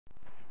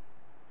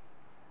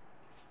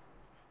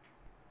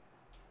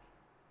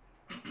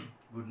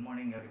Good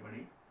morning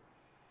everybody.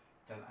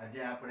 ચાલ આજે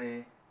આપણે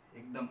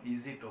એકદમ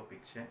ઇઝી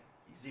ટોપિક છે.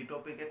 ઇઝી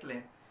ટોપિક એટલે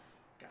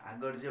કે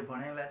આગળ જે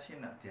ભણેલા છે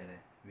ને અત્યારે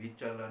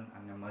વિચલન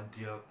અને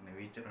મધ્યક ને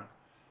વિચરણ,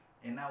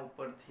 એના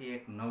ઉપરથી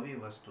એક નવી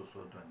વસ્તુ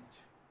શોધવાની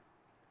છે.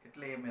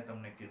 એટલે એ મેં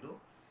તમને કીધું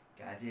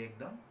કે આજે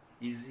એકદમ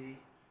ઇઝી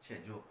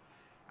છે. જો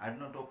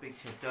આજનો ટોપિક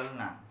છે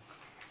ચલનાંક.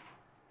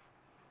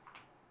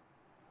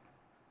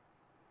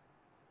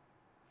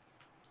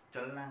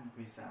 ચલનાંક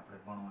વિશે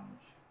આપણે ભણવાનું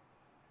છે.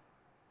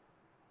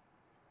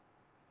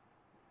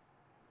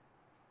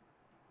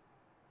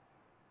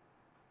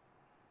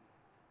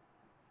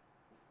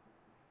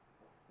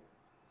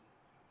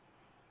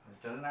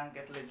 ચલનાંક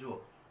એટલે જો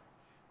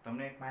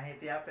તમને એક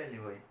માહિતી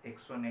આપેલી હોય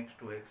x1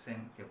 x2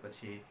 xn કે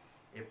પછી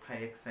fi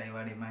xi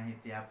વાળી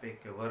માહિતી આપે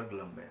કે વર્ગ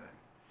લંબાઈ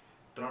વાળી,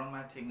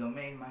 ત્રણમાંથી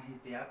ગમે એ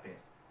માહિતી આપે.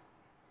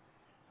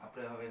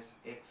 આપણે હવે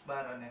x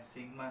બાર અને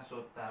સિગ્મા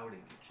શોધતા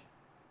આવડી ગયું છે.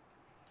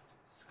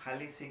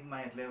 ખાલી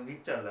સિગ્મા એટલે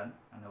વિચલન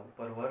અને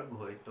ઉપર વર્ગ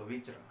હોય તો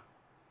વિચરણ.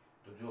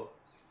 તો જો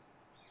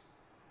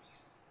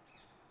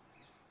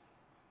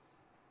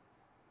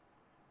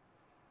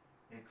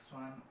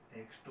x1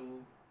 x2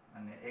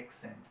 અને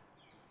xn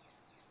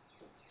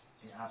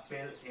એ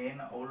આપેલ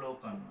n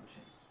અવલોકનો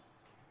છે.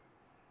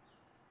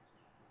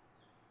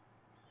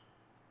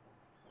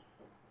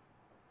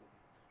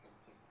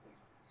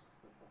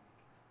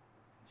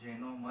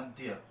 જેનો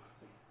મધ્યક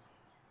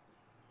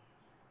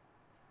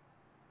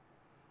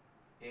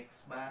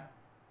x બાર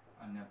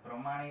અને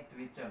પ્રમાણિત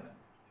વિચલન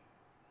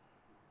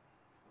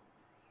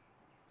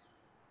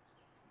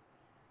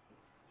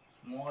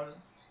સ્મોલ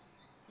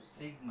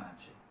સિગ્મા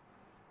છે.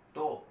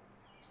 તો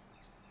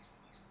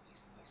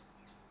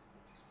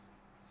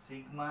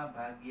સિગ્મા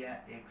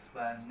ભાગ્યા x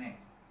બાર ને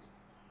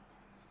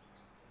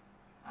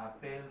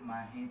આપેલ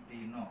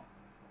માહિતીનો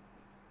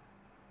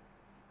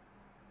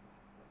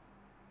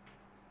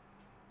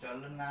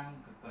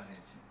ચલનાંક કહે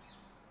છે.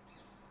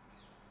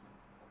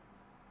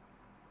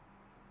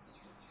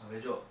 હવે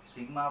જો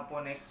સિગ્મા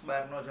અપોન x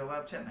બાર નો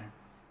જવાબ છે ને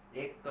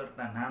 1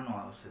 કરતા નાનો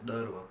આવશે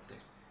દર વખતે.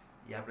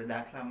 એ આપણે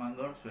દાખલામાં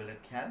ગણશું એટલે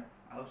ખ્યાલ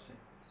આવશે.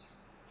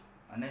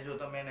 અને જો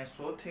તમે એને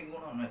 100 થી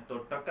ગુણો ને તો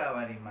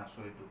ટકાવારીમાં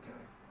શોધ્યું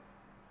કહેવાય.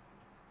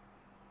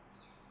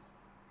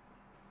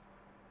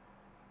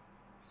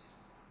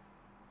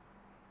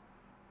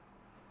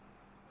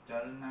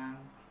 ચલનાંક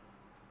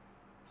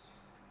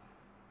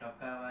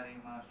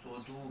ટકાવારીમાં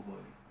શોધવું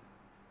હોય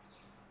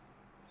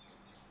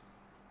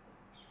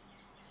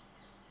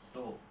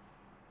તો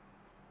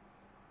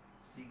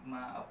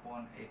સિગ્મા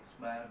અપોન x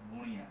બાર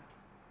ગુણ્યા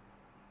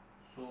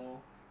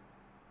 100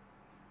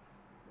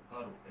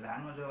 કરું એટલે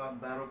આનો જવાબ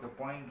ધારો કે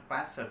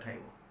 0.65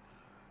 આવ્યો.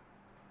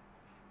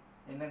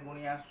 એને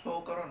ગુણ્યા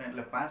 100 કરો ને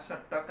એટલે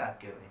 65%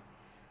 કહેવાય.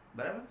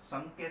 બરાબર.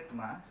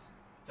 સંકેતમાં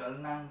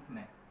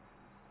ચલનાંકને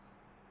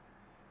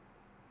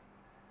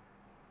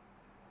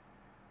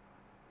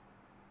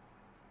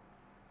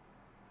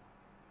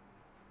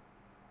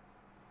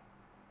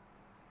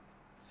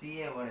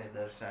CA વડે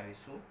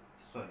દર્શાવીશું,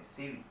 સોરી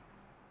CV.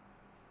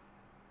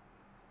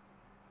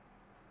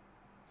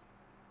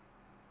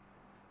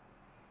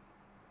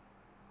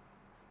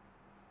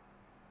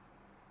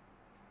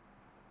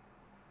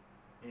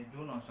 એ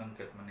જૂનો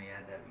સંકેત મને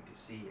યાદ આવી ગયો,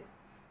 CA.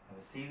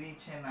 હવે CV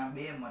છે ને આ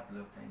બે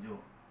મતલબ થાય. જો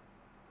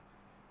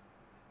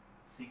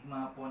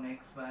સિગ્મા અપોન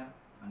x બાર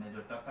અને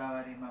જો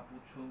ટકાવારીમાં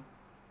પૂછું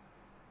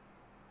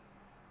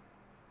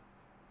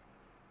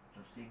તો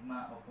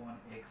સિગ્મા અપોન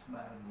x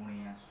બાર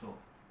ગુણ્યા 100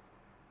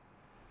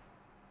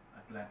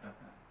 આટલા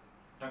ટકા.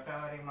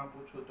 ટકાવારીમાં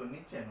પૂછું તો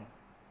નીચેનું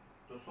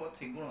તો 100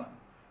 થી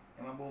ગુણવાનું.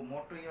 એમાં બહુ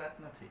મોટી વાત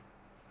નથી.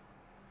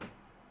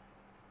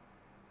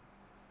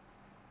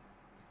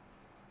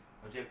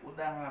 જે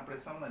ઉદાહરણ આપણે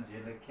સમજીએ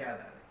એટલે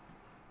ખ્યાલ આવે.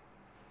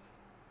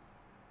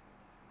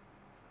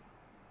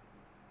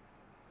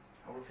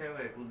 આપણું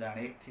ફેવરેટ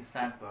ઉદાહરણ 1 થી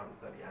 7 વાળું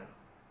કરીએ. હાલો.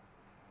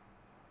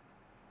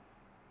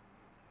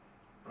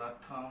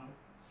 પ્રથમ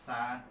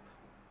 7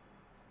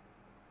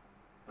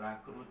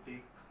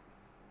 પ્રાકૃતિક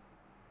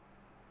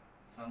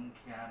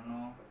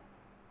સંખ્યાનો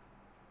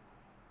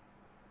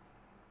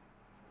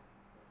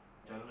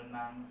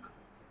ચલનાંક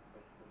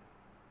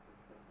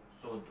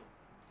શોધો.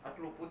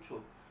 આટલું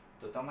પૂછું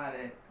તો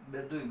તમારે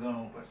બધું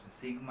ગણવું પડશે.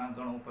 સિગ્મા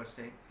ગણવું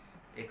પડશે,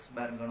 x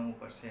બાર ગણવું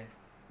પડશે,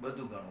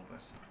 બધું ગણવું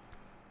પડશે.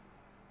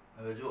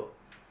 હવે જો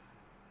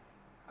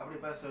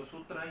આપણી પાસે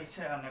સૂત્ર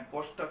છે અને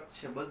કોષ્ટક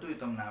છે, બધું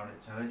તમને આવડે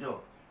છે. હવે જો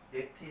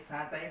 1 થી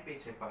 7 આપી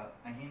છે,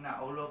 અહીંના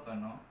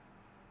અવલોકનો,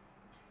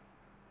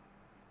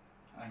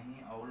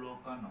 અહીં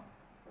અવલોકનો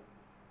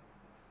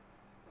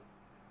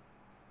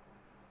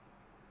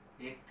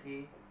 1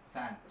 થી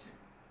 7 છે.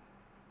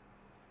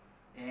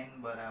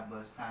 n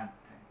બરાબર 7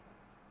 થાય.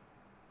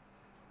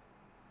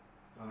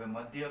 હવે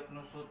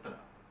મધ્યકનું સૂત્ર,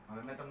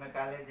 હવે મેં તમને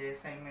કાલે જે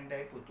એસાઇનમેન્ટ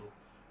આપ્યું હતું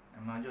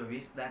એમાં જો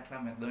 20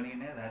 દાખલા મેં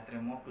ગણીને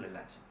રાત્રે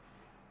મોકલેલા છે.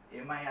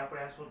 એમાંય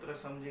આપણે આ સૂત્ર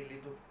સમજી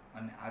લીધું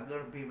અને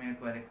આગળ બી મેં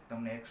એકવાર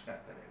તમને એક્સ્ટ્રા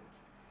કરેલું છે.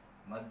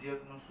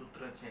 મધ્યકનું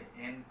સૂત્ર છે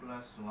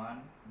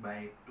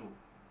n+1/2.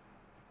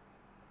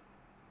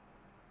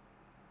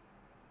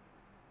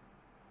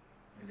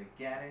 એટલે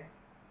ક્યારે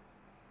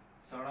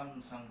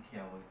સળંગ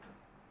સંખ્યા હોય તો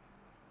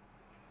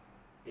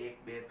 1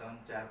 2 3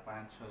 4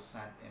 5 6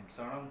 7 એમ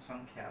સળંગ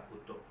સંખ્યા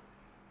આપું તો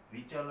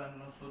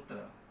વિચલનનું સૂત્ર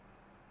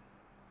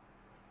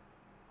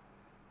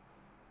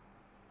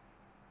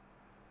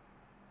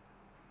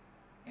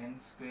n²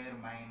 -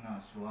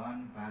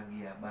 1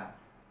 ભાગ્યા 12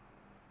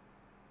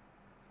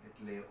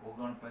 એટલે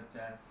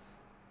 49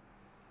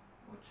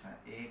 ઓછા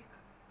 1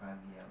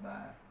 ભાગ્યા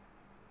 12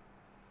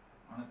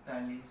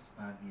 48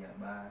 ભાગ્યા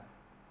 12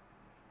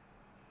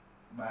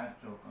 12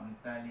 ચોક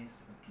 48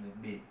 એટલે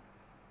 2.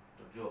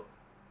 તો જો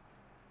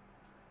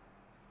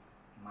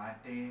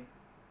માટે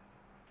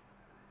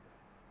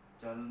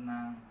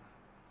ચલનાંક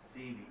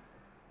CV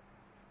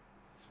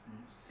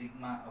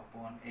સિગ્મા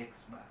અપોન x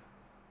બાર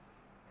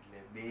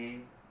એટલે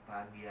 2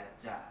 ભાગ્યા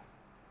 4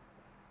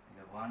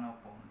 એટલે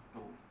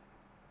 1/2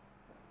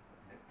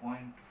 એટલે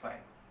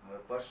 0.5. હવે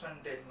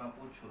પર્સન્ટેજમાં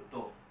પૂછું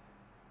તો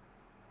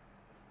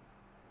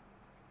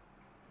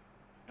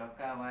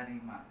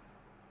ટકાવારીમાં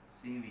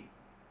CV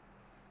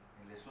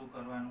એટલે શું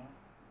કરવાનું?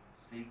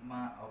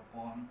 સિગ્મા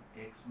અપોન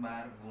x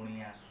બાર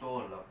ગુણ્યા 100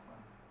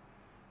 લખવાનું.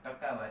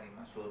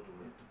 ટકાવારીમાં શોધવું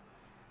હોય તો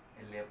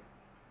એટલે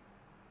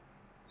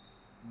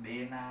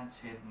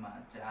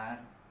 2/4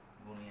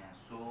 ગુણ્યા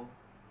 100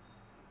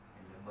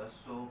 એટલે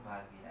 200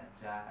 ભાગ્યા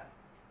 4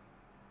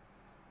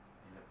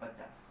 એટલે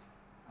 50.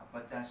 આ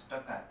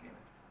 50%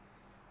 કહેવાય.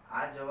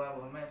 આ જવાબ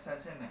હંમેશા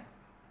છે ને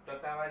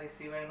ટકાવારી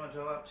સિવાયનો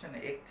જવાબ છે ને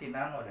 1 થી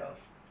નાનો જ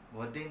આવશે,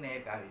 વધીને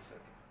 1 આવી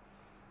શકે.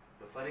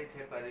 તો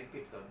ફરીથી એકવાર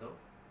રિપીટ કરી દઉં.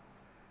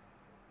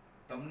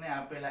 તમને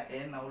આપેલા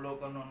n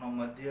અવલોકનોનો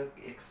મધ્યક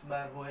x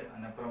બાર હોય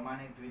અને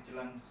પ્રમાણિત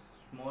વિચલન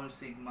સ્મોલ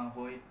સિગ્મા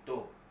હોય તો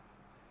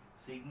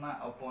સિગ્મા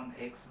અપોન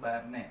x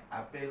બાર ને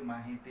આપેલ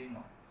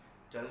માહિતીનો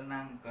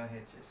ચલનાંક કહે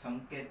છે,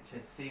 સંકેત છે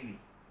CV.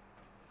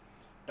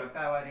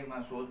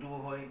 ટકાવારીમાં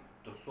શોધવું હોય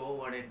તો 100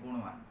 વડે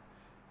ગુણવાનું.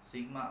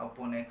 સિગ્મા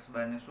અપોન x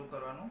બાર ને શું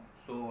કરવાનું?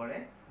 100 વડે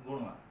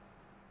ગુણવાનું.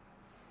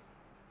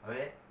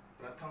 હવે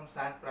પ્રથમ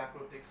 7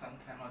 પ્રાકૃતિક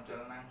સંખ્યાનો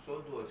ચલનાંક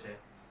શોધવો છે.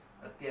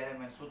 અત્યારે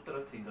મેં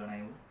સૂત્રથી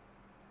ગણાવ્યું.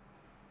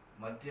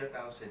 મધ્યક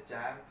આવશે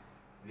 4,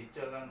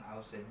 વિચલન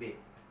આવશે 2.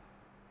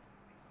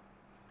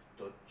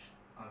 તો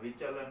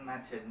વિચલનના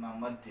છેદમાં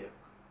મધ્યક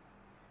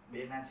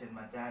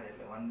 2/4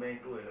 એટલે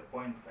 1/2 એટલે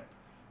 0.5.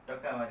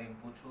 ટકાવારી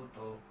પૂછું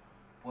તો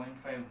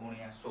 0.5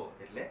 ગુણ્યા 100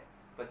 એટલે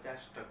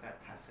 50%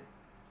 થશે.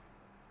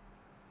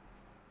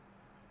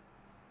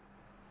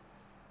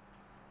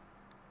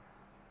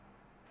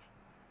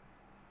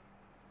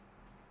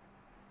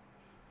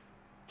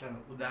 ચલો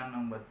ઉદાહરણ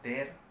નંબર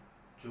 13.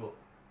 જો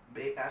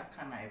 2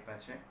 કારખાના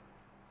આપ્યા છે.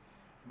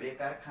 2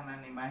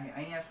 કારખાનાની માહિતી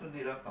અહીંયા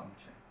સુધી રકમ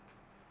છે.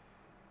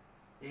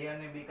 A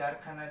અને B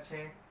કારખાના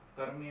છે.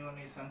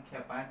 કર્મીઓની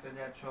સંખ્યા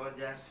 5000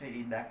 6000 છે.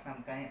 એ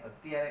દાખલામાં કાંઈ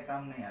અત્યારે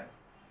કામ નહીં આવે.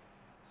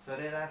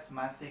 સરેરાશ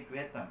માસિક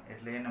વેતન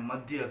એટલે એને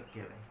મધ્યક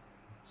કહેવાય.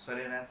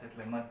 સરેરાશ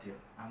એટલે મધ્યક.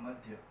 આ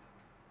મધ્યક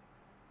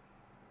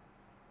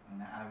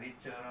અને આ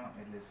વિચરણ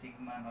એટલે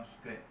સિગ્માનો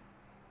સ્ક્વેર.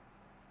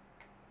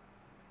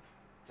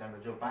 ચાલો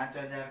જો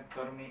 5000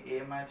 કર્મી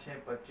A માં છે,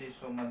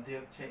 2500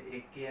 મધ્યક છે,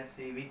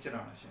 81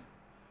 વિચરણ છે,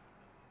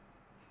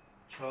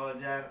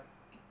 6000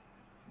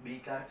 B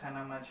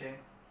કારખાનામાં છે.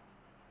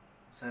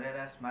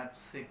 સરેરાશ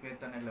માસિક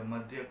વેતન એટલે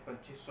મધ્યક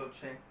 2500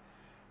 છે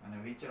અને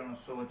વિચરણ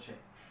 100 છે.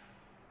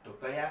 તો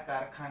કયા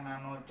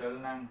કારખાનાનો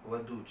ચલનાંક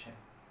વધુ છે?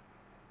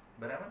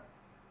 બરાબર.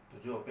 તો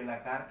જો પેલા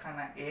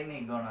કારખાના A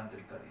ની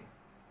ગણતરી કરીએ.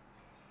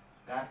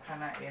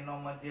 કારખાના A નો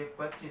મધ્યક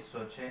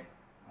 2500 છે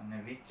અને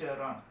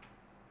વિચરણ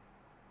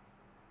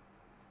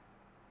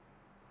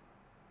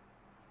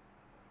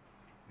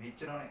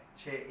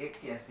છે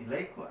 81.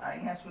 લખ્યું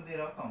અહીંયા સુધી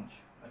રકમ છે,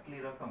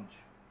 આટલી રકમ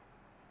છે.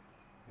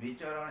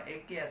 વિચરણ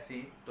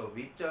 81 તો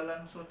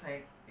વિચલન શું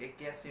થાય?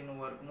 81 નું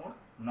વર્ગમૂળ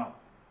 9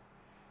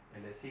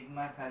 એટલે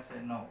સિગ્મા થશે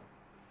 9.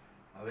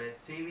 હવે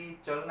CV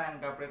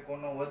ચલનાંક આપણે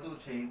કોનો વધુ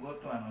છે એ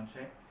ગોતવાનો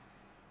છે.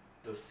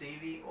 તો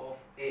CV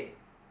ઓફ A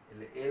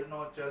એટલે L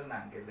નો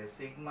ચલનાંક એટલે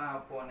સિગ્મા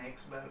અપોન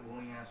x બાર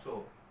ગુણ્યા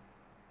 100.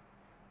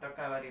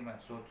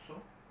 ટકાવારીમાં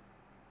શોધશું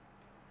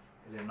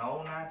એટલે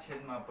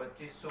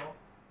 9/2500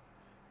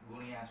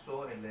 ગુણ્યા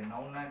 100 એટલે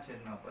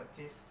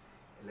 9/25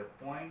 એટલે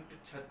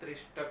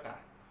 0.36%.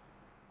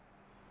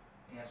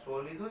 અહીંયા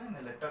 100 લીધો છે ને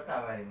એટલે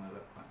ટકાવારીમાં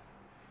લખવાનું.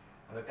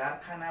 હવે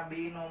કારખાના B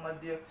નો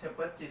મધ્યક છે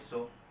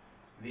 2500,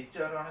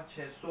 વિચરણ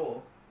છે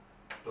 100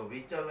 તો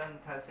વિચલન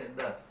થશે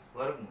 10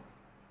 વર્ગમૂળ.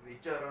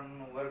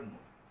 વિચરણનું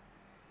વર્ગમૂળ.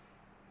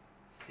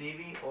 CV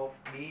ઓફ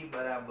B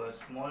બરાબર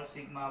સ્મોલ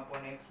સિગ્મા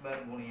અપોન x બાર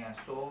ગુણ્યા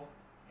 100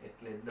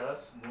 એટલે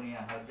 10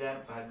 ગુણ્યા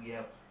 1000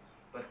 ભાગ્યા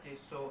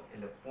 2500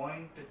 એટલે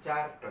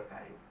 0.4%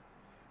 આવ્યું.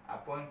 આ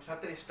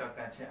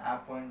 0.36% છે, આ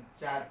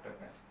 0.4%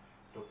 છે.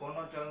 તો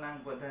કોનો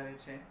ચલનાંક વધારે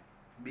છે?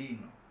 B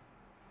નો.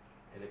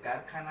 એટલે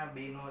કારખાના B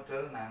નો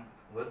ચલનાંક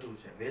વધુ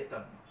છે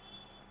વેતનનો.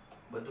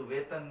 બધું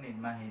વેતનની જ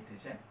માહિતી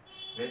છે.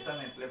 વેતન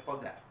એટલે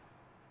પગાર.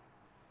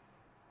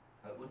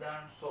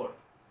 ઉદાહરણ 16.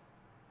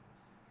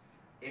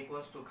 એક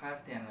વસ્તુ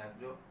ખાસ ધ્યાન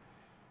રાખજો.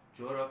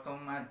 જો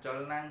રકમમાં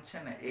ચલનાંક છે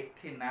ને 1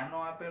 થી નાનો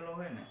આપેલો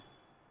હોય ને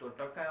તો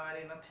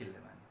ટકાવારી નથી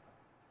લેવાની.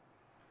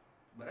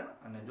 બરાબર.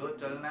 અને જો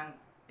ચલનાંક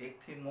 1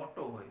 થી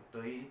મોટો હોય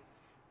તો એ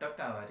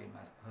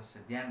ટકાવારીમાં હશે,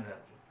 ધ્યાન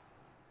રાખજો.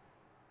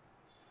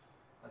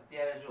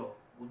 અત્યારે જો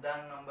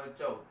ઉદાહરણ નંબર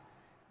 14,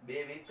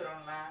 બે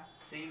વિતરણના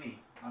સીવી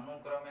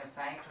અનુક્રમે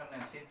 60 અને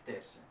 70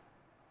 છે.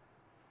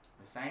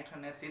 60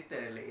 અને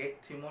 70 એટલે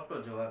 1 થી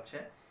મોટો જવાબ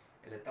છે,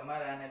 એટલે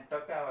તમારે આને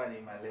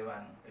ટકાવારીમાં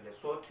લેવાનું, એટલે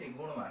 100 થી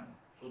ગુણવાનું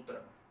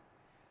સૂત્રમાં.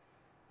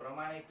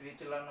 પ્રમાણિત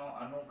વિચલનો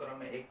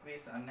અનુક્રમે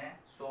 21 અને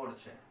 16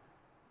 છે,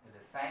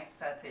 એટલે 60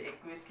 સાથે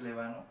 21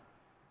 લેવાનું,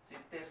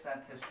 70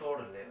 સાથે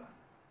 16 લેવાનું.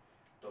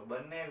 તો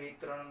બંને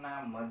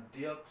વિતરણના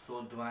મધ્યક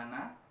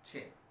શોધવાના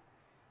છે.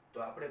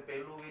 તો આપણે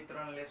પહેલું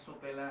વિતરણ લેશું.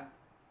 પહેલા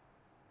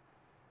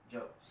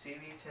જો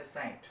સીવી છે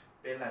 60,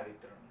 પહેલા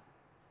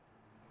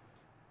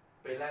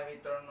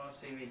વિતરણનો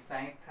સીવી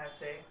 60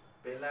 થશે,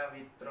 પહેલા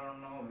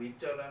વિતરણનો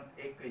વિચલન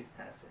 21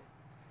 થશે.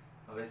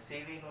 હવે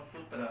સીવી નું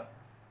સૂત્ર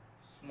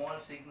સ્મોલ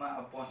સિગ્મા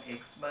અપોન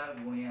x બાર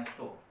ગુણ્યા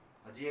 100.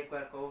 હજી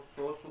એકવાર કહું,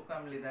 100 શું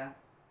કામ લીધા?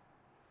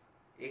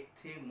 1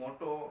 થી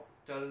મોટો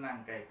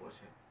ચલનાંક આપ્યો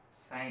છે,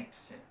 60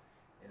 છે,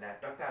 એટલે આ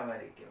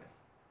ટકાવારી કહેવાય.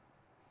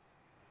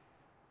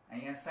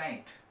 અહીંયા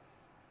 60,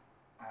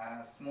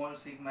 આ સ્મોલ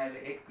સિગ્મા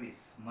એટલે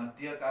 21,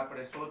 મધ્યક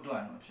આપણે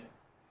શોધવાનું છે,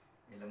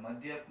 એટલે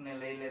મધ્યકને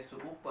લઈ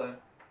લેશું ઉપર,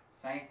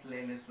 60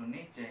 લઈ લેશું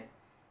નીચે,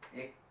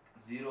 એક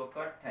 0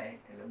 કટ થાય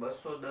એટલે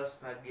 210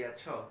 ભાગ્યા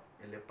 6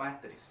 એટલે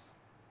 35.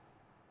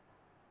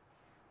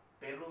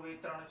 પહેલું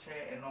વિતરણ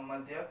છે એનો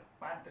મધ્યક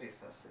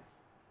 35 હશે.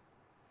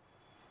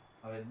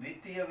 હવે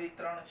દ્વિતીય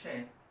વિતરણ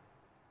છે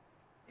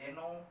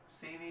એનું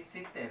સીવી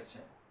 70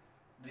 છે,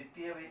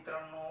 દ્વિતીય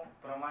વિતરણનું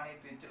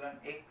પ્રમાણિત વિચલન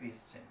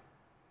 21 છે.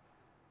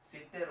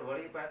 70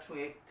 વળી પાછું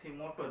 1 થી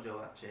મોટો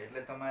જવાબ છે,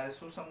 એટલે તમારે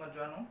શું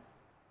સમજવાનું?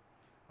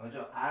 હવે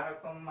જો આ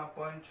રકમમાં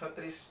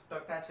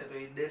 0.36% છે તો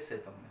એ દેશે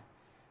તમને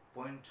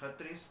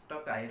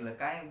 0.36%, એટલે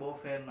કાંઈ બહુ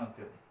ફેર ન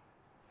કહેવાય.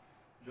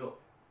 જો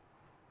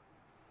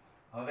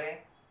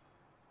હવે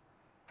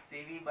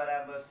સીવી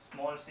બરાબર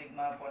સ્મોલ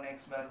સિગ્મા અપોન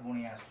x બાર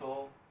ગુણ્યા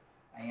 100,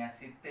 અહીંયા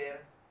 70,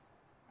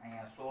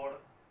 અહીંયા 16,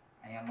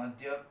 અહીંયા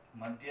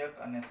મધ્યક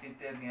અને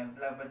 70 ની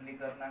અદલા બદલી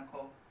કરી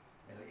નાખો,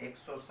 એટલે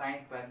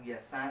 160 ભાગ્યા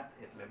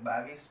 7 એટલે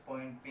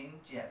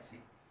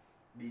 22.85.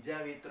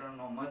 બીજા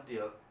વિતરણનો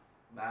મધ્યક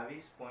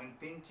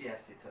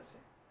 22.85 થશે.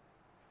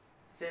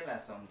 સેલા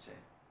સમ છે.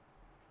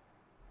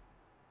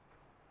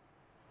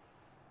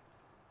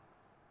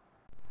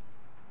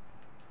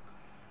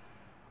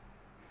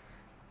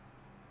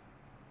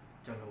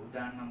 ચલો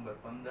ઉદાહરણ નંબર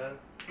 15.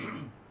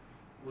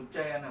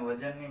 ઊંચાઈ અને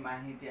વજનની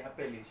માહિતી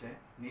આપેલી છે,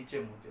 નીચે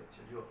મુજબ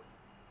છે. જો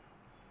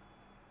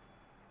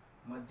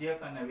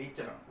મધ્યક અને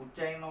વિચરણ.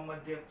 ઊંચાઈનો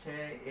મધ્યક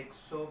છે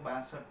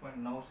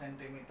 162.9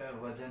 સેન્ટીમીટર,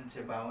 વજન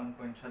છે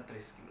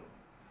 52.36 કિલો.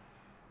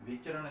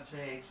 વિચરણ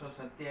છે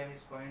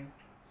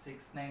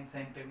 127.69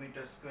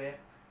 સેન્ટીમીટર સ્ક્વેર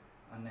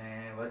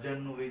અને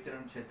વજનનું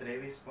વિચરણ છે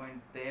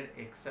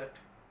 23.1361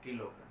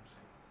 કિલોગ્રામ છે.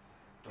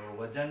 તો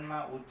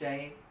વજનમાં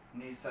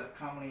ઊંચાઈની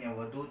સરખામણીએ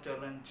વધુ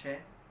ચલન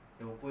છે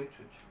એવું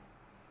પૂછ્યું છે.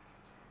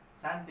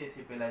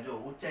 શાંતિથી પેલા જો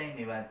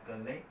ઊંચાઈની વાત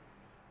કરી લઈ.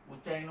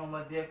 ઊંચાઈનો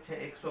મધ્યક છે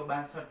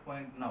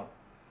 162.9,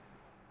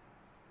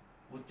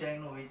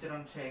 ઊંચાઈનું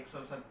વિચરણ છે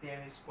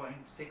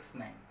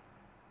 127.69.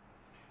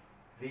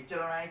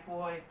 વિચરણ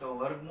આપ્યું હોય તો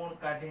વર્ગમૂળ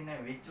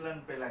કાઢીને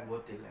વિચલન પેલા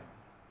ગોતી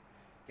લેવાનું,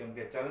 કેમ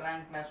કે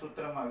ચલનાંકના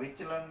સૂત્રમાં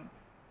વિચલન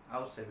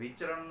આવશે,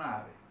 વિચરણ ના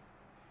આવે.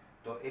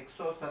 તો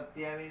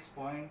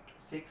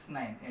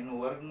 127.69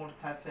 એનું વર્ગમૂળ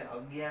થશે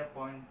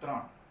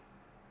 11.3.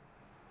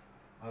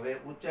 હવે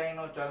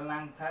ઊંચાઈનો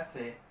ચલનાંક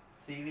થશે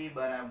સીવી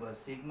બરાબર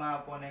સિગ્મા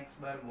અપોન x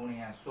બાર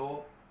ગુણ્યા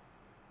 100,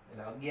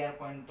 એટલે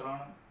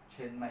 11.3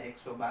 છેદમાં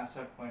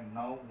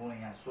 162.9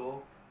 ગુણ્યા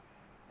 100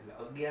 એટલે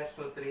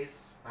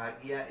 1130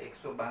 ભાગ્યા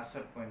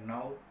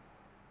 162.9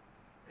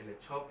 એટલે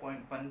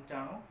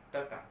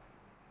 6.95%.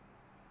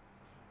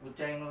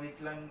 ઊંચાઈનું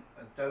વિચલન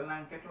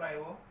ચલનાંક કેટલો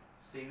આવ્યો?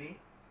 સીવી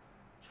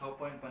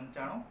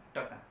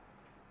 6.95%.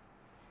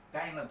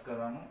 કાંઈ નથી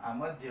કરવાનું. આ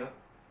મધ્યક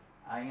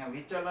અહીંયા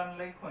વિચલન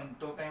લખ્યું હોય ને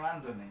તો કઈ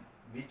વાંધો નહીં,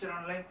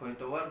 વિચરણ લખ્યું હોય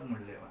તો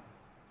વર્ગમૂળ લેવાનું,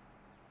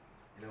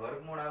 એટલે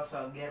વર્ગમૂળ આવશે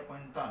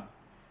 11.3.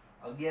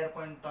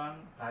 11.3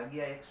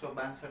 ભાગ્યા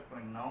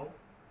 162.9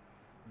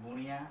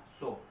 ગુણ્યા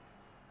 100,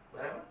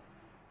 બરાબર?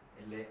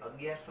 એટલે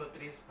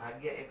 1130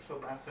 ભાગ્યા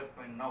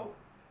 162.9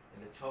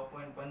 એટલે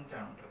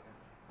 6.95%.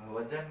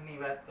 વજનની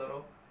વાત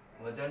કરો.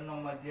 વજનનો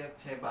મધ્યક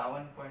છે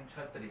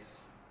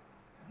 52.36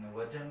 અને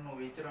વજનનું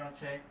વિચરણ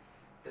છે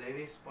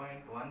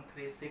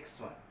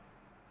 23.1361.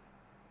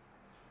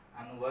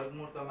 આનું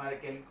વર્ગમૂળ તમારે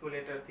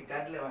કેલ્ક્યુલેટરથી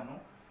કાઢી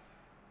લેવાનું,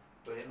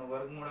 તો એનું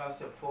વર્ગમૂળ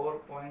આવશે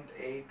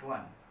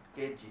 4.81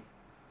 kg.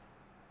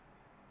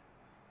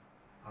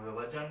 હવે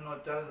વજનનો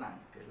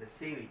ચલનાંક એટલે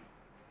સીવી.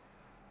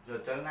 જો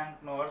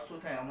ચલનાંકનો અર્થ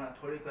શું થાય હમણાં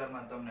થોડીક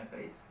વારમાં તમને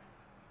કહીશ.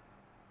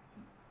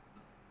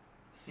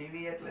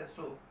 સીવી એટલે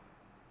શું?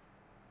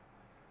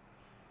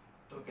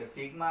 તો કે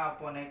સિગ્મા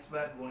અપોન x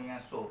બાર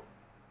ગુણ્યા 100,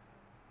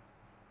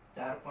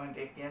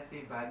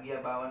 4.81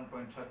 ભાગ્યા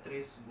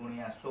 52.36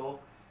 ગુણ્યા 100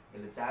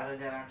 એટલે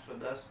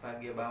 4810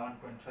 ભાગ્યા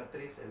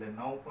 52.36 એટલે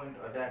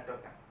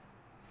 9.18%.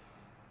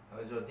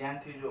 હવે જો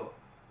ધ્યાનથી જો,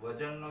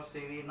 વજનનો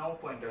સીવી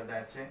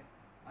 9.18 છે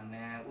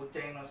અને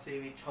ઊંચાઈનો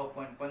સીવી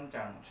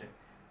 6.95 છે.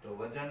 તો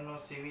વજનનો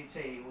સીવી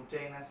છે એ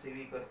ઊંચાઈના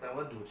સીવી કરતાં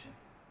વધુ છે.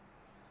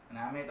 અને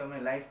આમે તમે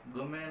લાઈફ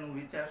ગમે એનું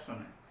વિચારશો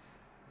ને,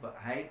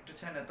 હાઈટ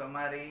છે ને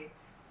તમારી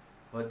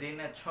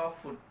વધીને 6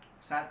 ફૂટ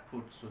 7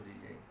 ફૂટ સુધી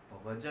જાય,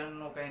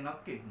 વજનનું કંઈ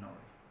નક્કી જ ન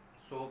હોય.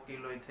 100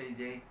 કિલો થઈ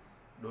જાય,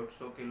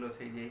 150 કિલો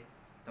થઈ જાય.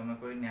 તમે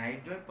કોઈની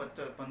હાઈટ જોઈ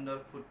 15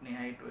 ફૂટની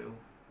હાઈટ હોય એવું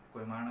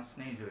કોઈ માણસ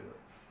નહીં જોયો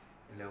હોય.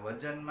 એટલે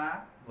વજનમાં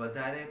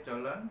વધારે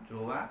ચલન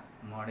જોવા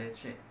મળે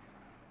છે.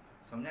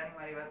 સમજાણી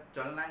મારી વાત?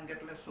 ચલનાંક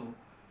એટલે શું?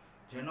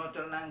 જેનો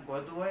ચલનાંક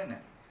વધુ હોય ને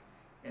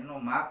એનો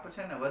માપ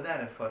છે ને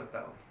વધારે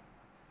ફરતા હોય,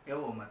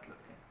 એવો મતલબ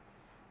થાય.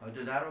 હવે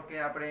જો ધારો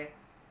કે આપણે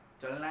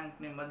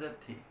ચલનાંકની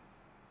મદદથી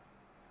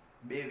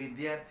બે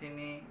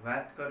વિદ્યાર્થીની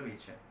વાત કરવી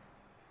છે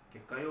કે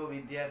કયો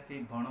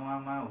વિદ્યાર્થી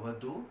ભણવામાં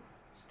વધુ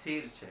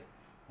સ્થિર છે,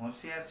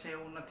 હોશિયાર છે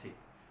એવું નથી.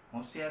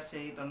 હોશિયાર છે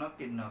એ તો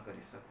નક્કી જ ન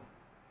કરી શકો.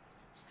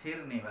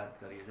 સ્થિરની વાત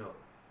કરીએ. જો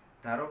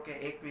ધારો કે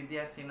એક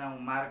વિદ્યાર્થીના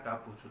હું માર્ક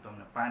આપું છું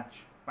તમને,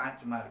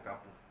 પાંચ માર્ક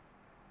આપું,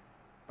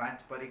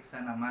 5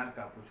 પરીક્ષાના માર્ક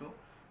આપું છું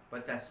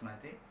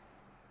 50માંથી.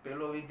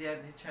 પેલો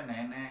વિદ્યાર્થી છે ને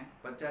એને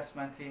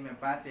 50માંથી મેં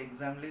 5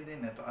 એક્ઝામ લીધી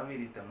ને તો આવી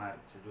રીતે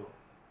માર્ક છે. જો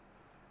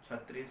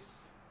 36,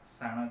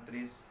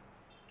 37,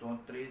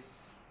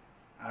 34,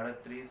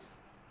 38,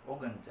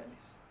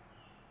 39.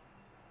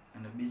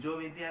 અને બીજો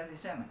વિદ્યાર્થી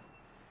છે ને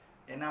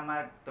એના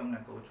માર્ક તમને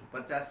કહું છું,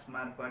 50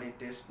 માર્કવાળી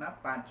ટેસ્ટના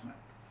 5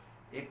 માર્ક.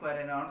 એકવાર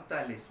એને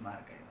 48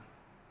 માર્ક આવ્યા,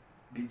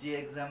 બીજી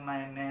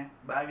એક્ઝામમાં એને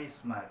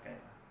 22 માર્ક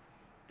આવ્યા,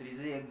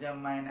 ત્રીજી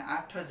એક્ઝામમાં એને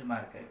 8 જ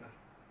માર્ક આવ્યા,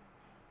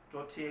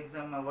 ચોથી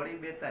એક્ઝામમાં વળી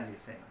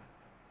 42 આવ્યા,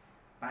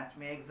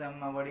 પાંચમી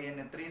એક્ઝામમાં વળી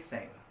એને 30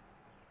 આવ્યા.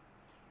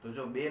 તો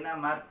જો બેના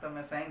માર્ક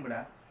તમે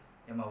સાંભળ્યા,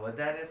 એમાં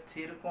વધારે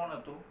સ્થિર કોણ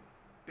હતું?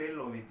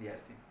 પહેલો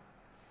વિદ્યાર્થી.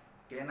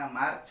 કે એના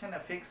માર્ક છે ને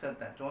ફિક્સ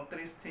હતા,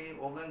 34 થી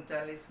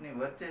 39ની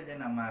વચ્ચે જ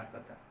એના માર્ક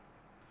હતા.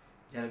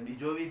 જ્યારે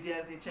બીજો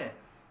વિદ્યાર્થી છે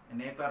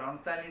એને એકવાર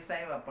 48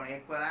 આવ્યા પણ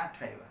એકવાર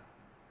 8 આવ્યા,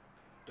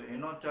 તો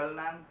એનો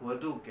ચલનાંક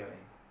વધુ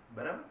કહેવાય.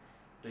 બરાબર?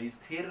 તો એ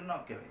સ્થિર ન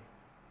કહેવાય.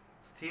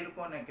 સ્થિર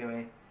કોને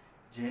કહેવાય?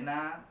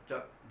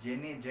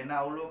 જેના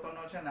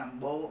અવલોકનો છે ને આમ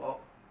બહુ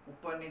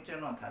ઉપર નીચે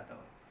ન થતા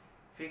હોય,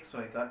 ફિક્સ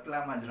હોય કે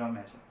આટલામાં જ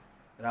રમે છે.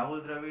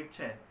 રાહુલ દ્રવિડ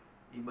છે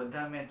એ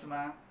બધા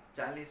મેચમાં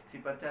 40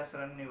 થી 50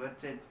 રનની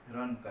વચ્ચે જ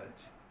રન કરે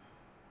છે.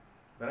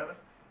 બરાબર?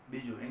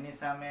 બીજું એની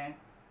સામે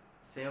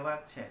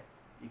સહેવાગ છે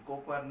એ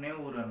કોકવાર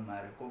 90 રન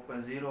મારે,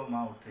 કોકવાર 0માં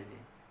આઉટ થઈ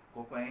જાય,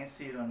 કોકવાર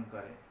 80 રન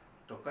કરે.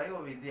 તો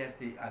કયો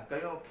વિદ્યાર્થી, આ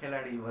કયો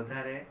ખેલાડી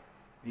વધારે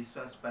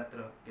વિશ્વાસપાત્ર?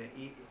 કે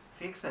એ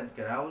ફિક્સ જ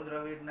કે રાહુલ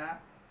દ્રવિડના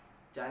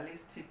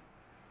 40 થી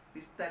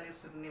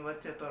 45 ની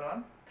વચ્ચે તો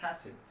રન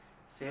થશે.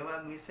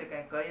 સહેવાગ વિશે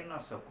કાંઈ કહી ન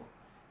શકો.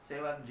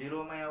 સહેવાગ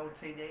 0માં આઉટ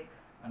થઈ જાય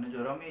અને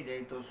જો રમી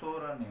જાય તો 100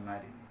 રન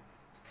મારી દે.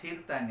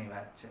 સ્થિરતાની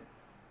વાત છે.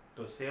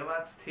 તો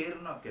સહેવાગ સ્થિર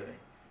ન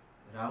કહેવાય,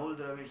 રાહુલ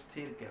દ્રવિડ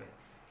સ્થિર કહેવાય.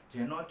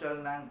 જેનો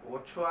ચલનાંક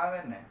ઓછો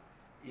આવે ને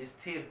એ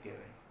સ્થિર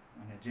કહેવાય,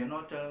 અને જેનો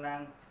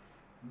ચલનાંક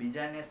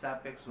બીજાને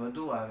સાપેક્ષ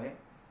વધુ આવે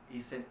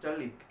એ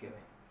ચલિત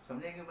કહેવાય.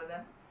 સમજાય ગયું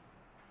બધાને?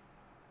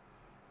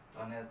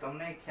 અને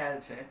તમને ખ્યાલ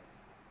છે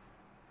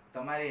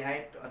તમારી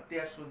હાઈટ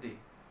અત્યાર સુધી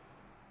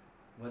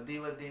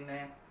વધીને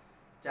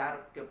 4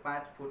 કે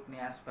 5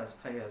 ફૂટની આસપાસ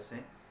થઈ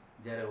હશે,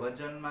 જ્યારે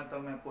વજનમાં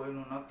તમે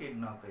કોઈનું નક્કી જ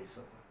ન કહી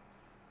શકો.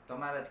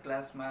 તમારા જ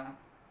ક્લાસમાં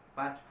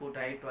 5 ફૂટ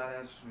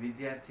હાઈટવાળા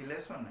વિદ્યાર્થી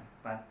લેશો ને,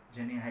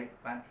 જેની હાઈટ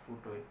 5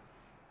 ફૂટ હોય,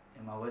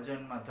 એમાં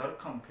વજનમાં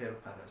ધરખમ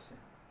ફેરફાર હશે.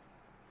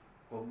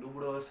 કોઈક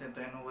દુબળો હશે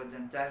તો એનું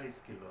વજન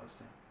 40 કિલો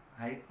હશે,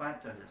 હાઈટ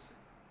 5 જ હશે.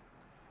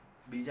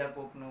 બીજા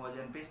કોકનું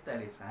વજન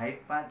 45,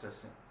 હાઈટ 5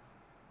 હશે.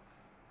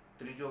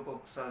 ત્રીજો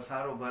કોક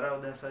સારો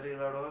ભરાવદાર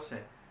શરીરવાળો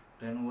હશે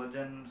તો એનું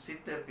વજન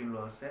 70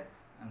 કિલો હશે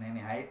અને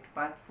એની હાઈટ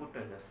 5 ફૂટ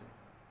જ હશે.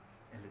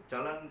 એટલે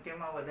ચલન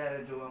કેમાં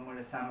વધારે જોવા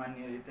મળે?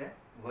 સામાન્ય રીતે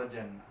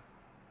વજનમાં.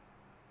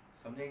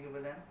 સમજાઈ ગયું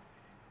બધાને?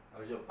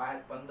 હવે જો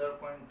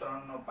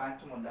 15.3 નો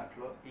 5મો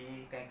દાખલો એ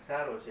કંઈક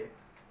સારો છે,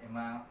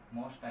 એમાં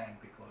મોસ્ટ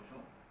આઈએમપી કહું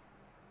છું.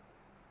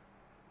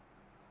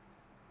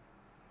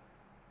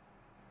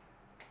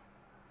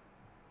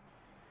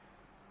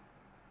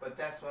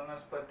 પચાસ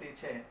વનસ્પતિ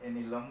છે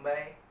એની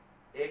લંબાઈ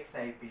x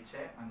આપી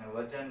છે અને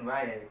વજન y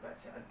આપ્યા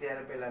છે.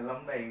 અત્યારે પેલા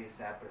લંબાઈ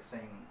વિશે આપણે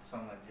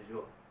સમજીએ.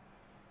 જો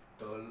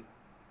તો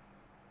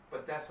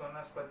 50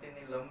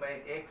 વનસ્પતિની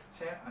લંબાઈ x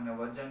છે અને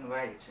વજન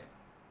y છે.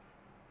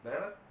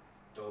 બરાબર?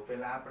 તો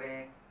પેલા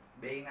આપણે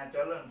બેયના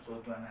ચલન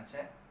શોધવાના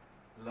છે.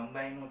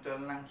 લંબાઈનું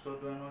ચલનાંક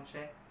શોધવાનું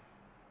છે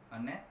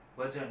અને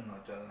વજનનો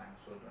ચલનાંક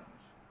શોધવાનો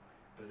છે.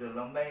 તો જો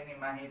લંબાઈની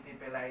માહિતી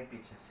પેલા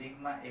આપી છે,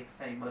 sigma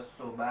xi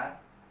 212,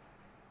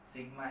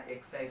 sigma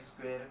xi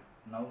square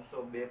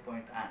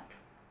 902.8.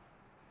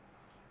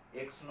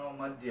 x નો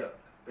મધ્યક,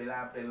 પેલા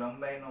આપણે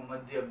લંબાઈનો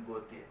મધ્યક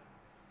ગોતીએ.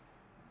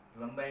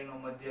 લંબાઈનો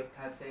મધ્યક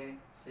થશે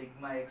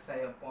સિગ્મા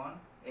xi અપોન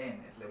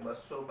n, એટલે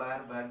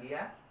 212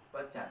 ભાગ્યા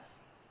 50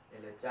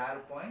 એટલે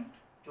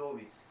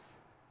 4.24.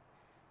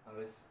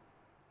 હવે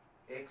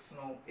x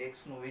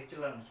નું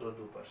વિચલન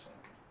શોધવું પડશે.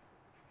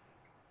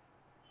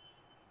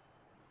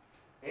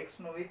 x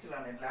નું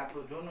વિચલન એટલે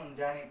આપણું જૂનું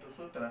જાણીતું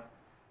સૂત્ર,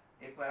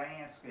 એકવાર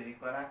અહીંયા સ્ક્વેર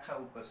એકવાર આખા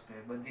ઉપર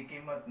સ્ક્વેર, બધી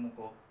કિંમત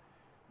મૂકો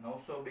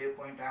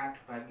 902.8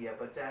 ભાગ્યા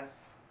 50,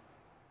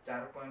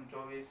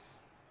 4.24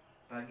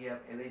 ભાગ્યા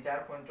એટલે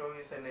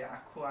 4.24 એટલે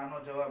આખો આનો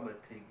જવાબ જ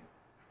થઈ ગયો.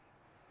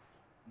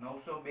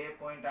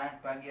 902.8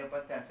 ભાગ્યા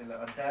 50 એટલે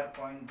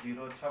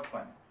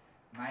 18.056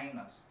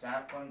 માઇનસ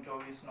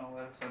 4.24 નો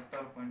વર્ગ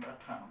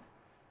 17.98.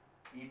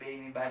 ઈ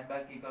બેયની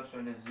બાદબાકી કરશો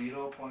એટલે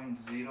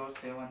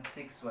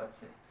 0.076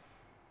 વધશે.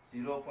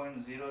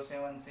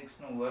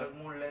 0.076 નું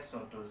વર્ગમૂળ લેશો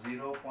તો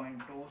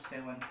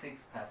 0.276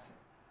 થશે.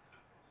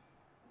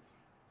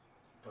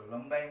 તો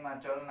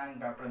લંબાઈમાં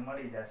ચલનાંક આપણે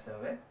મળી જશે.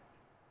 હવે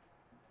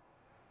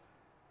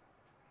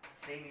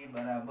CV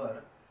બરાબર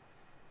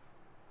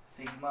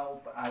સિગ્મા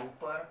આ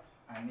ઉપર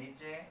આ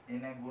નીચે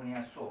એને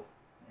ગુણ્યા 100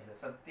 એટલે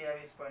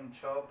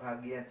 27.6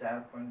 ભાગ્યા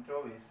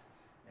 4.24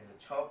 એટલે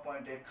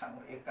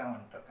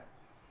 6.51%.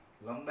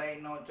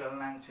 લંબાઈનો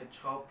ચલનાંક છે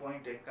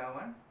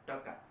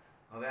 6.51%.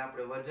 હવે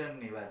આપણે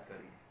વજનની વાત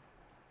કરીએ.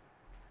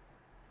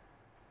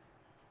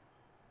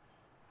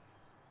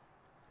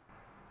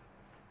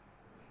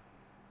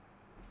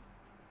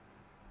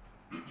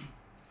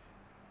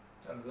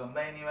 ચાલો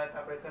લંબાઈની વાત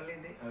આપણે કરી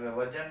લીધી. હવે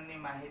વજનની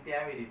માહિતી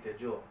આવી રીતે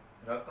જો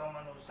રકમ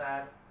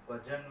અનુસાર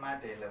વજન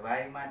માટે એટલે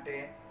y માટે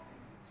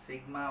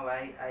સિગ્મા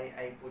yi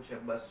આપ્યું છે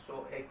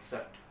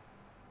 261.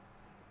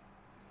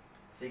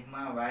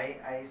 સિગ્મા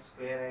yi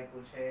સ્ક્વેર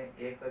આપ્યું છે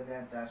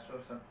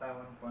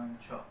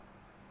 1457.6.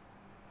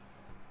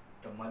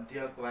 તો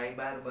મધ્યક y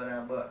બાર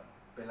બરાબર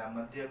પેલા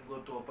મધ્યક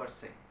ગોતવો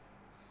પડશે.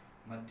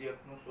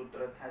 મધ્યકનું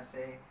સૂત્ર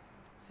થશે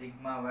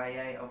સિગ્મા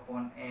yi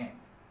અપોન n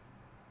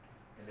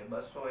એટલે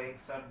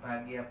 261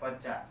 ભાગ્યા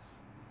 50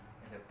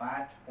 એટલે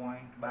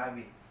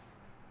 5.22.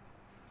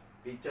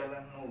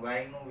 વિચલનનું y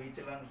નું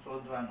વિચલન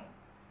શોધવાનું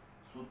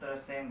સૂત્ર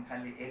સેમ,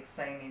 ખાલી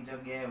xi ની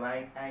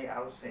જગ્યાએ yi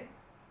આવશે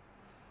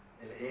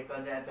એટલે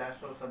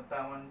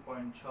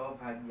 1457.6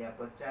 ભાગ્યા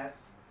 50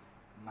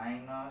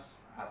 માઇનસ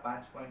આ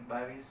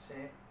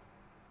 5.22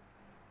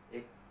 છે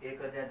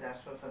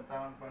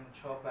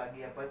 1457.6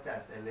 ભાગ્યા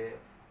 50 એટલે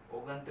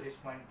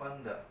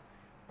 29.15.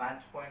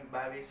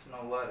 5.22 નો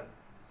વર્ગ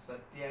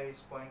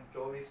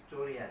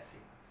 27.2484.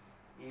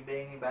 ઈ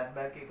બેયની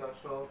બાદબાકી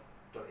કરશો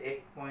તો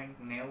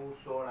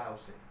 1.9016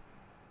 આવશે.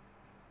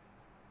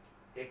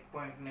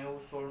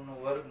 1.9016 નું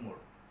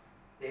વર્ગમૂળ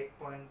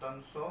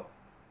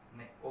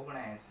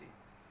 1.379.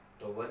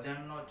 તો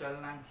વજનનો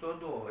ચલનાંક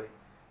શોધવો હોય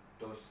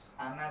તો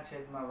આના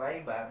છેદમાં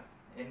y બાર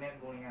એને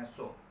ગુણ્યા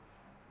 100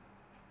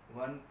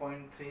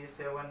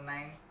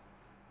 1.379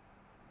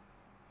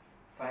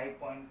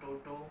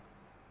 5.22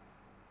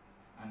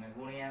 અને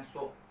ગુણ્યા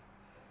 100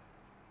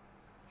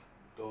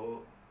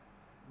 તો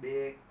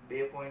બે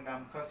પોઈન્ટ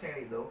આમ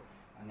ખસેડી દો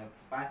અને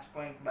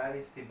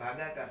 5.22 થી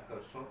ભાગાકાર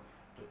કરશો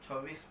તો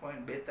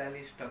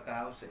 26.42%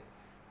 આવશે.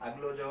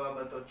 આગલો જવાબ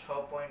હતો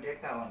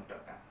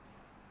 6.51%.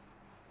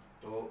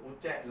 તો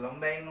ઊંચાઈ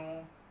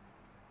લંબાઈનું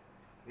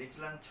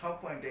વિચલન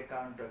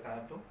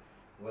 6.51% હતું.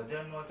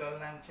 વજનનો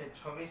ચલનાંક છે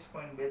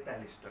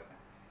 26.42%.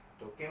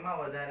 તો કેમાં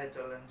વધારે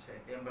ચલન છે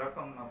એમ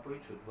રકમમાં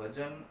પૂછ્યું.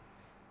 વજન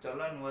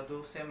ચલન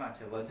વધુ શેમાં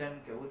છે,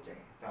 વજન કે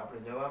ઊંચાઈ? તો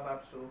આપણે જવાબ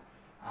આપશું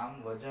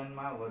આમ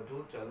વજનમાં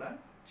વધુ ચલન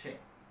છે.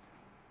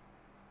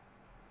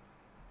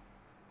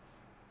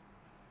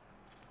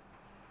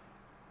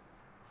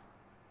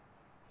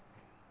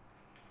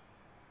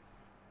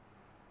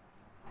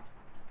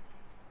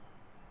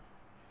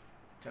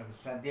 ચાલો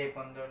સ્વાધ્યાય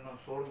 15 નો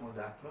 16મો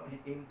દાખલો.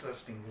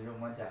 ઇન્ટરેસ્ટિંગ જો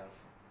મજા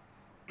આવશે.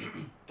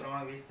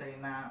 3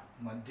 વિષયના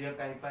મધ્યક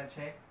આપ્યા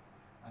છે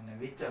અને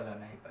વિચલન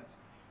આપ્યા છે.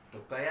 તો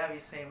કયા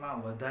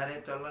વિષયમાં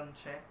વધારે ચલન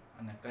છે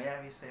અને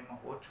કયા વિષયમાં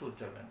ઓછું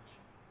ચલન છે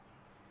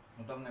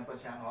હું તમને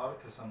પછી આનો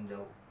અર્થ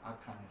સમજાવું,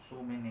 આખાનું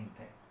શું મિનિંગ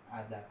થાય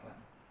આ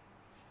દાખલાનું.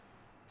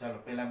 ચાલો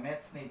પેલા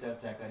મેથ્સની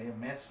ચર્ચા કરીએ.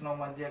 મેથ્સનો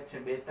મધ્યક છે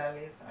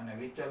 42 અને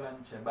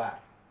વિચલન છે 12.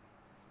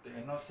 તો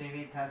એનો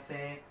સીવી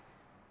થશે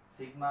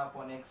સિગ્મા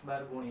અપોન x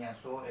બાર ગુણ્યા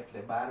 100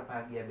 એટલે 12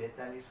 ભાગ્યા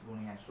 42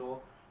 ગુણ્યા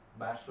 100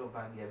 1200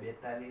 ભાગ્યા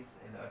 42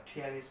 એટલે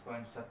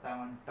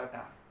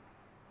 28.57%.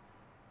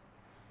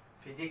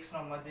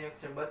 ફિઝિક્સનો મધ્યક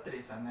છે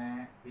 32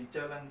 અને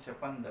વિચલન છે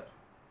 15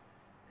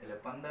 એટલે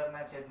 15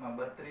 ના છેદમાં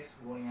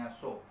 32 ગુણ્યા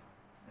 100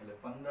 એટલે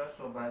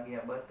 1500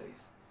 ભાગ્યા 32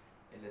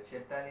 એટલે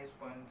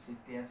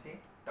 46.87%.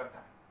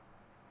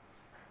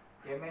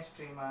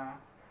 કેમેસ્ટ્રીમાં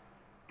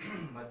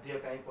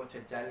મધ્યક આપ્યો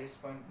છે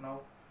 40.9,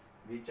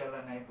 વિચલન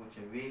આપ્યું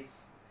છે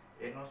 20.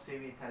 એનો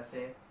સીવી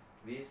થશે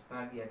 20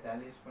 ભાગ્યા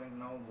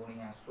 40.9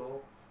 ગુણ્યા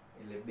 100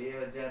 એટલે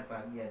 2000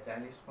 ભાગ્યા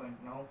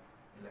 40.9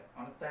 એટલે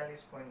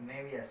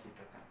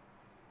 48.89%.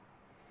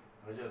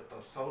 હજો તો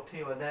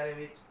સૌથી વધારે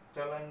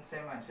વિચલન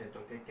શેમાં છે તો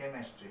કે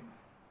કેમેસ્ટ્રીમાં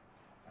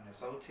અને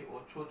સૌથી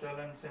ઓછું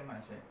ચલન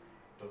શેમાં છે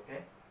તો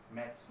કે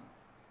મેથ્સમાં.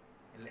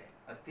 એટલે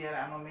અત્યારે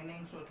આનો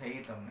મિનિંગ શું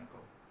થાય એ તમને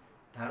કહું.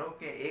 ધારો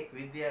કે એક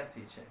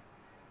વિદ્યાર્થી છે,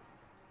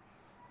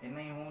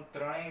 એને હું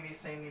ત્રણેય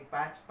વિષયની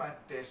 5-5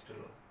 ટેસ્ટ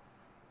લઉં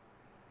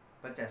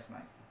 50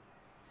 માર્ક.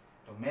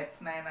 તો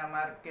મેથ્સના એના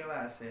માર્ક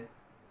કેવા હશે?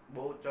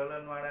 બહુ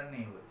ચલનવાળા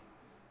નહીં હોય.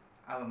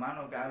 આવા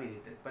માનો કે આવી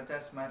રીતે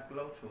 50 માર્ક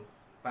લઉં છું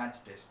 5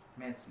 ટેસ્ટ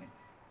મેથ્સની,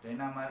 તો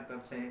એના માર્ક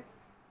હશે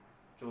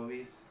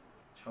 24,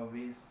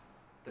 26,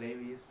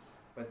 23,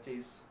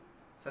 25,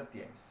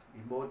 27 એ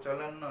બહુ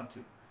ચલન ન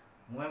થયું.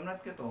 હું એમ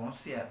નથી કહેતો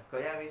હોશિયાર,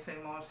 કયા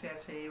વિષયમાં હોશિયાર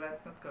છે એ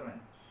વાત નથી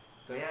કરવાની,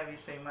 કયા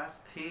વિષયમાં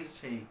સ્થિર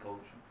છે એ કહું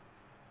છું.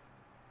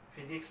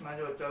 ફિઝિક્સમાં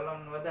જો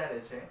ચલન વધારે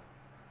છે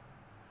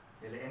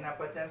એટલે એના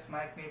 50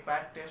 માર્કની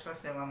પાર્ટ ટેસ્ટ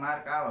હશે, એમાં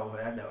માર્ક આવા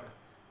હોય આડાવાળા.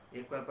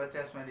 એકવાર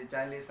 50માંથી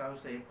 40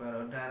 આવશે, એકવાર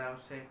 18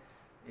 આવશે,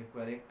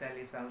 એકવાર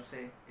 41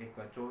 આવશે,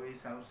 એકવાર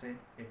 24 આવશે,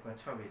 એકવાર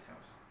 26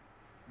 આવશે.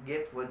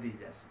 ગેપ વધી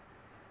જશે.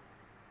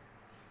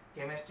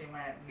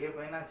 કેમેસ્ટ્રીમાં ગેપ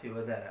એનાથી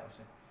વધારે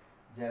આવશે.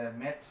 જ્યારે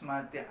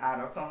મેથ્સમાં આ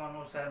રકમ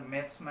અનુસાર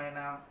મેથ્સમાં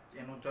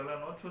એનું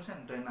ચલન ઓછું છે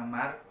ને, તો એના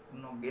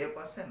માર્કનો ગેપ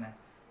હશે ને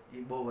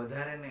એ બહુ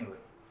વધારે નહીં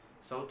હોય.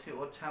 સૌથી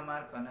ઓછા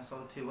માર્ક અને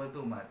સૌથી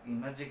વધુ માર્ક એ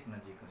નજીક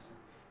નજીક હશે.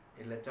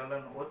 એટલે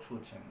ચલન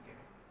ઓછું છે એમ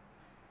કહેવાય.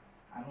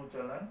 આનું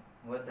ચલન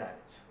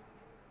વધારે છે.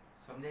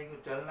 સમજાઈ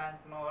ગયું?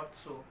 ચલનાંકનો અર્થ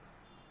શું?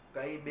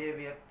 કઈ બે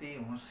વ્યક્તિ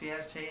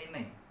હોશિયાર છે એ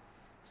નહીં,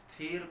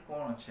 સ્થિર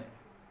કોણ છે,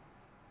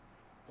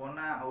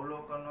 કોના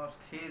અવલોકનો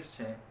સ્થિર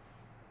છે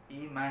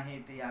એ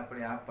માહિતી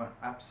આપણે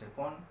આપશે.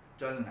 કોણ?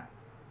 ચલનાંક.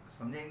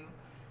 સમજાઈ ગયું?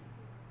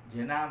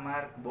 જેના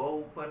માર્ક બહુ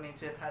ઉપર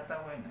નીચે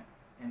થતા હોય ને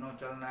એનો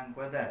ચલનાંક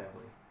વધારે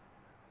હોય,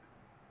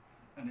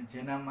 અને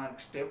જેના માર્ક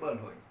સ્ટેબલ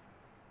હોય.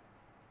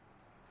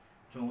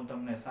 જો હું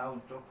તમને સાવ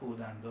ચોખ્ખું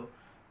ઉદાહરણ દઉં,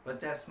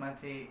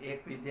 50માંથી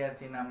એક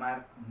વિદ્યાર્થીના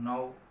માર્ક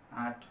 9,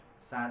 8,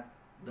 7,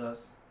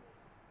 10,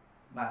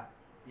 12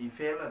 એ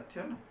ફેલ જ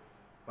થયો ને,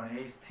 પણ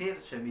એ સ્થિર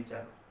છે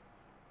બિચારો.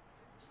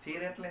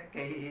 સ્થિર એટલે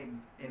કે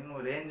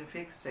એનું રેન્જ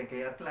ફિક્સ છે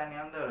કે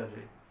આટલાની અંદર જ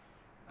હોય.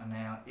 અને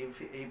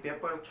એ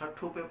પેપર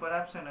છઠ્ઠું પેપર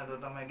આપશે ને તો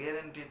તમે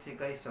ગેરંટીથી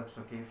કહી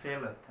શકશો કે એ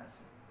ફેલ જ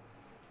થશે.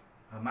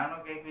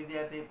 માનો કે એક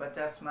વિદ્યાર્થી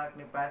 50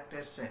 માર્કની પાર્ટ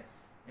ટેસ્ટ છે,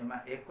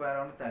 એમાં એકવાર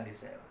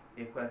 48 આવ્યા,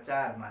 એકવાર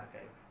 4 માર્ક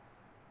આવ્યા,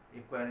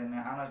 એકવાર એને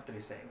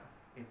 38 આવ્યા,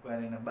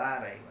 એકવાર એને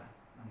 12 આવ્યા,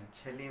 અને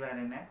છેલ્લી વાર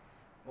એને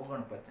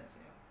 49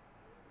 આવ્યા.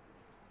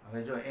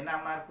 હવે જો એના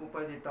માર્ક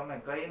ઉપરથી તમે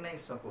કહી નહીં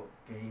શકો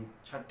કે એ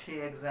છઠ્ઠી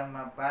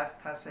એક્ઝામમાં પાસ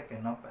થશે કે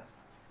ન પાસ,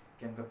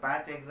 કેમ કે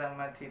 5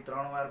 એક્ઝામમાંથી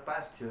 3 વાર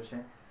પાસ થયો છે,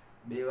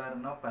 2 વાર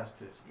ન પાસ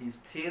થયો છે. એ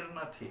સ્થિર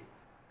નથી.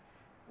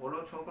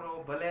 ઓલો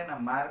છોકરો ભલે એના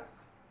માર્ક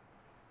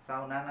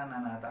સાવ નાના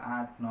નાના હતા,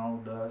 8,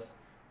 9, 10,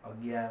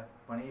 11,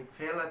 પણ એ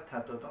ફેલ જ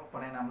થતો હતો,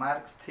 પણ એના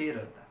માર્ક સ્થિર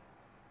હતા.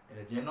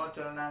 એટલે જેનો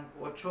ચલનાંક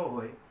ઓછો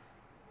હોય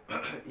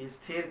એ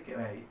સ્થિર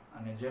કહેવાય,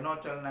 અને જેનો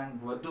ચલનાંક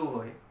વધુ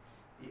હોય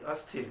એ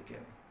અસ્થિર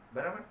કહેવાય.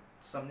 બરાબર?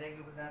 સમજાઈ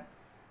ગયું બધા?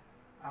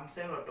 આમ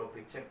સહેલો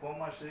ટોપિક છે,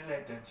 કોમર્સ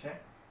રિલેટેડ છે,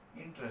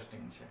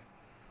 ઇન્ટરેસ્ટિંગ છે.